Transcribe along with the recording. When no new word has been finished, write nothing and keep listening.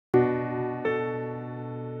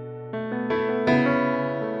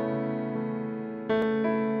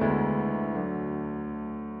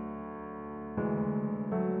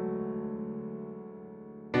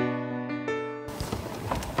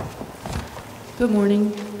Good morning.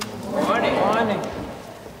 Good morning. Morning.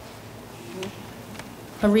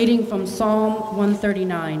 A reading from Psalm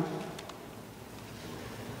 139.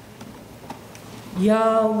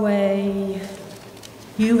 Yahweh,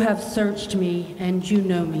 you have searched me and you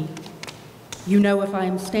know me. You know if I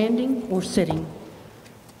am standing or sitting.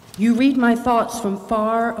 You read my thoughts from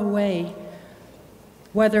far away.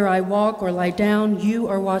 Whether I walk or lie down, you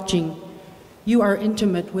are watching. You are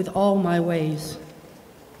intimate with all my ways.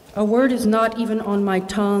 A word is not even on my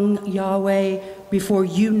tongue, Yahweh, before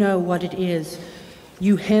you know what it is.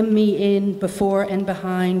 You hem me in before and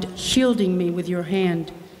behind, shielding me with your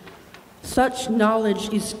hand. Such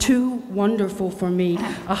knowledge is too wonderful for me,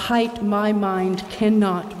 a height my mind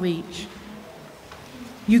cannot reach.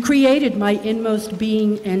 You created my inmost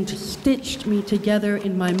being and stitched me together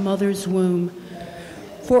in my mother's womb.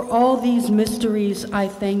 For all these mysteries I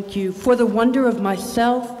thank you, for the wonder of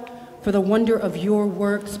myself, for the wonder of your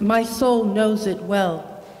works. My soul knows it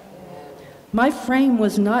well. My frame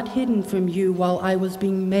was not hidden from you while I was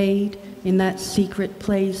being made in that secret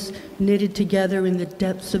place, knitted together in the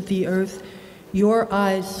depths of the earth. Your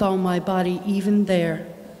eyes saw my body even there.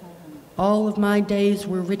 All of my days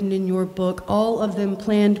were written in your book, all of them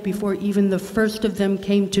planned before even the first of them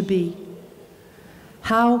came to be.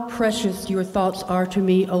 How precious your thoughts are to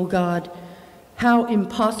me, O God. How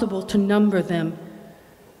impossible to number them.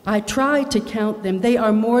 I try to count them. They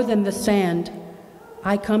are more than the sand.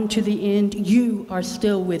 I come to the end. You are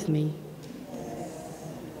still with me.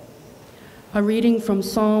 A reading from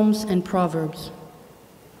Psalms and Proverbs.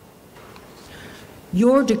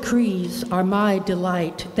 Your decrees are my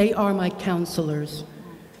delight. They are my counselors.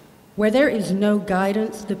 Where there is no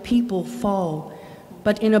guidance, the people fall.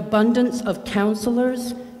 But in abundance of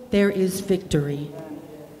counselors, there is victory.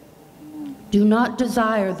 Do not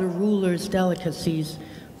desire the ruler's delicacies,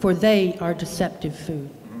 for they are deceptive food.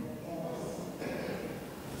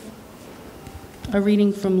 A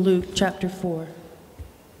reading from Luke chapter 4.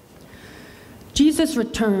 Jesus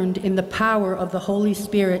returned in the power of the Holy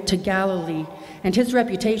Spirit to Galilee, and his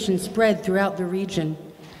reputation spread throughout the region.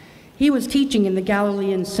 He was teaching in the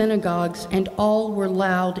Galilean synagogues, and all were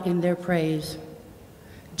loud in their praise.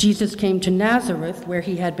 Jesus came to Nazareth, where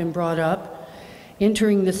he had been brought up.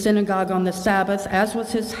 Entering the synagogue on the Sabbath, as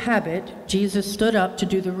was his habit, Jesus stood up to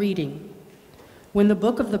do the reading. When the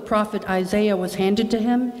book of the prophet Isaiah was handed to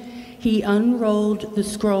him, he unrolled the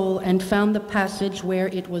scroll and found the passage where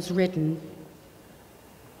it was written,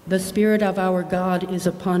 "The Spirit of our God is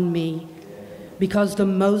upon me, because the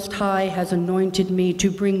Most High has anointed me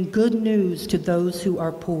to bring good news to those who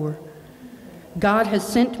are poor. God has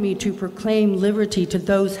sent me to proclaim liberty to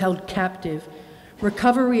those held captive,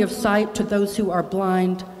 recovery of sight to those who are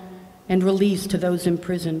blind, and release to those in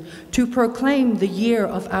prison, to proclaim the year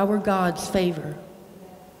of our God's favor."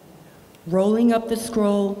 Rolling up the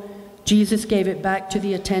scroll, Jesus gave it back to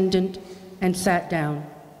the attendant and sat down.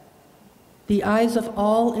 The eyes of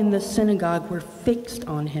all in the synagogue were fixed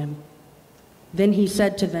on him. Then he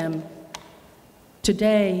said to them,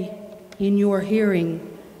 "Today, in your hearing,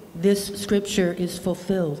 this scripture is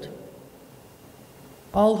fulfilled."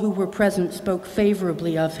 All who were present spoke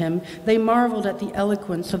favorably of him. They marveled at the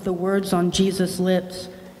eloquence of the words on Jesus' lips.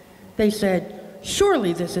 They said,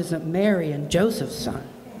 "Surely this isn't Mary and Joseph's son."